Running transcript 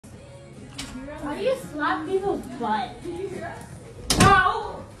How do you slap people's butt? Did you hear us?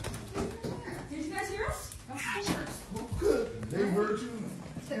 Oh! Did you guys hear us? They heard you.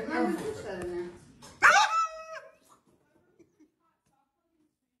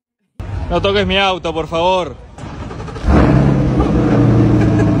 No toques mi auto, por favor.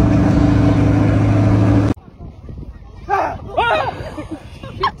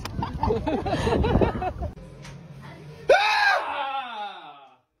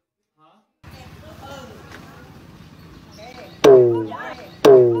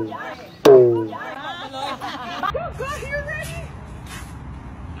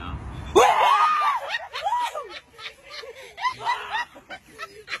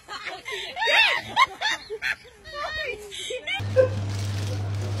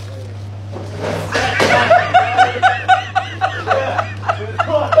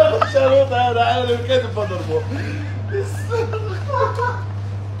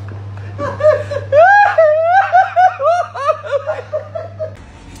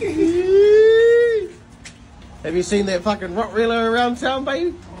 Have you seen that fucking Rottweiler around town,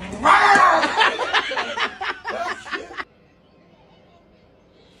 baby?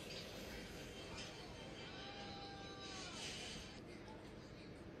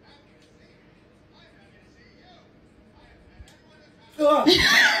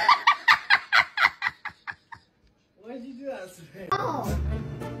 Why'd you do that, Savannah? Oh.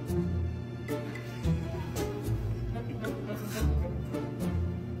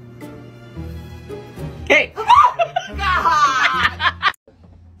 Hey!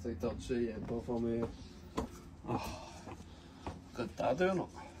 Säg ta tjejen på för mig. Gutta du nog.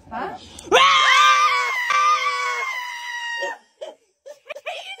 Huh?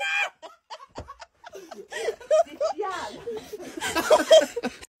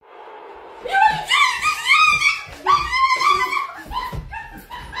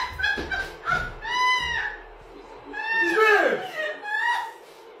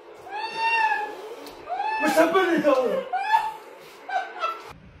 What's happening though?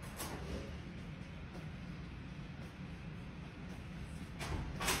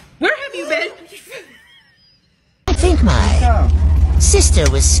 Where have you been? I think my sister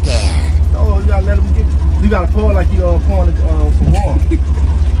was scared. Oh, you gotta let him get. You gotta pull like you pulling for war.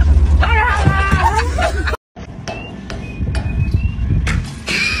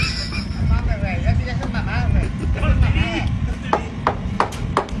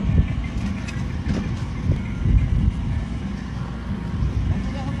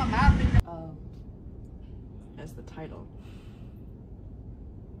 As the title.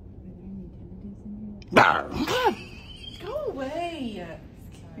 God, Go away.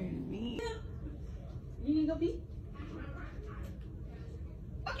 Excuse me. You need to go pee?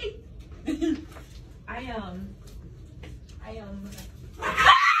 Okay. I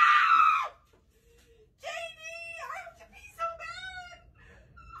Jamie, I have to pee so bad.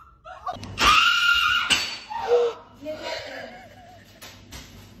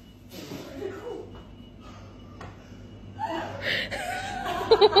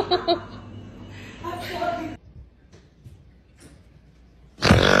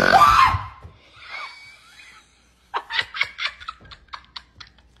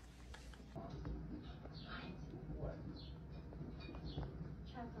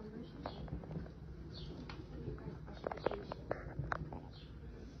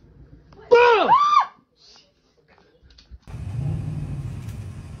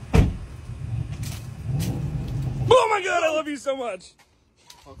 Oh my god, I love you so much.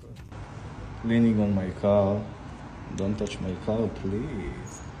 Leaning on my car. Don't touch my car,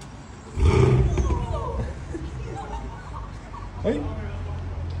 please. Oi?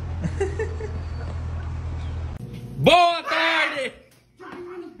 Boa tarde!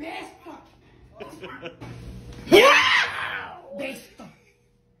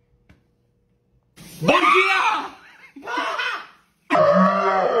 Bom dia!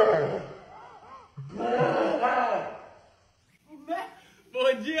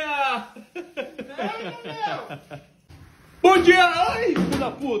 Bom dia! Bom dia! Ai, filho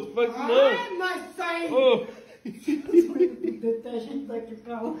da puta, faz isso não! Mas sai! Oh.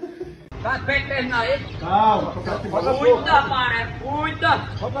 Tá bem terminar aí? Calma, Cuida, Maré, cuida!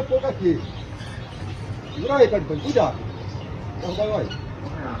 Falta pouco aqui. Segura aí, Cadê? Cuidado. Vai, vai.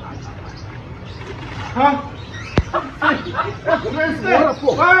 Bora,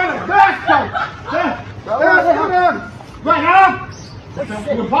 pô! Vai, desce! Desce, segurando! Vai lá!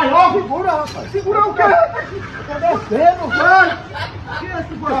 Vai logo! Segura, rapaz! Segura o quê? Tá descendo, vai!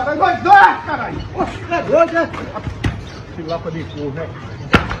 Vai, desce, caralho! Oxe, é doido, né? Segura pra mim, porra, né?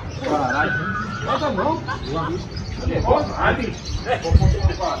 Caralho! Bota a mão! Bota, vai!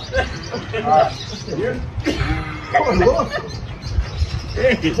 Hier. Kom maar los.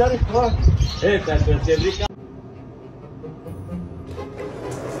 Hey, dat is klaar. Hey, dat is Enrique.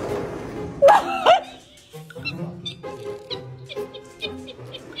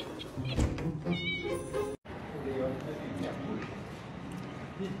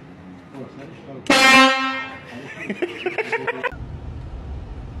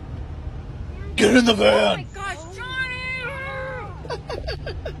 Get in the van! Oh my gosh,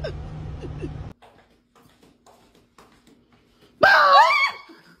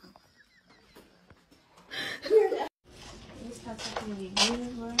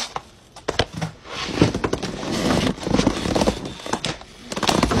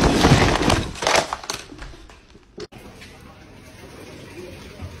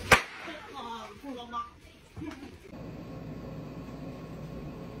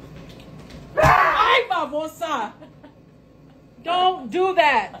 Ay, babosa! Don't do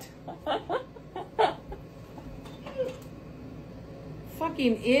that!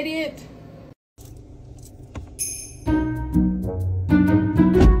 Fucking idiot.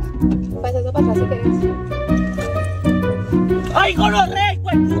 Pasa para atrás si querés. ¡Ay, gonorrea, hijo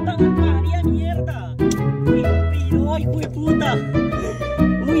de puta! ¡María mierda! ¡Uy, piro, hijo de puta!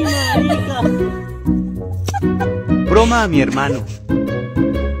 ¡Uy, marica! Broma a mi hermano.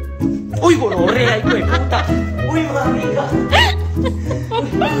 ¡Uy, gonorrea, hijo de puta! ¡Uy, marica!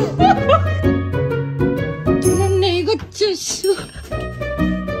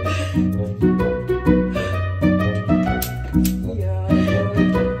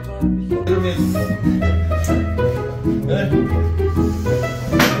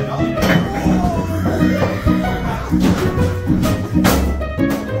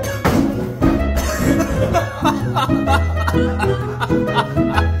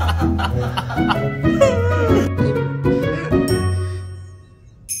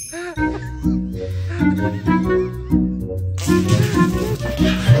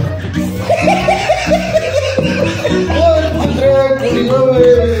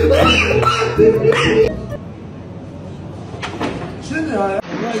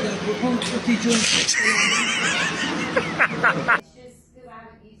 It's just because I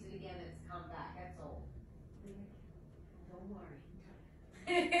haven't used it again, it's come back. That's all. Don't worry.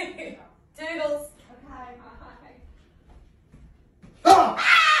 Doodles. Okay.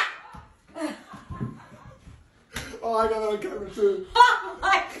 Oh, I got that on camera too. Oh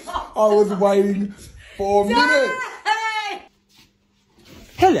my god. I was waiting for a minute.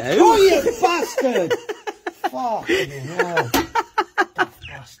 Hello! Oh, you bastard! Fucking hell. That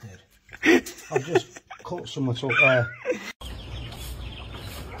bastard. I've just caught someone up there.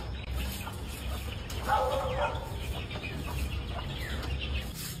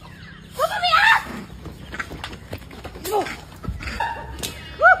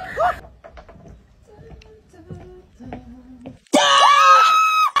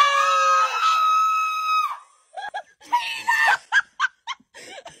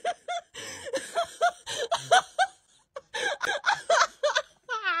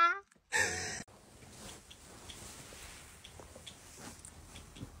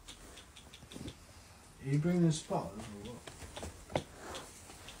 Are you bringing the spotters or what?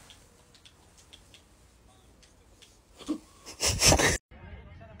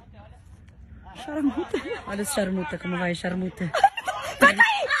 Charmuta. Olha o charmuta, como vai charmuta.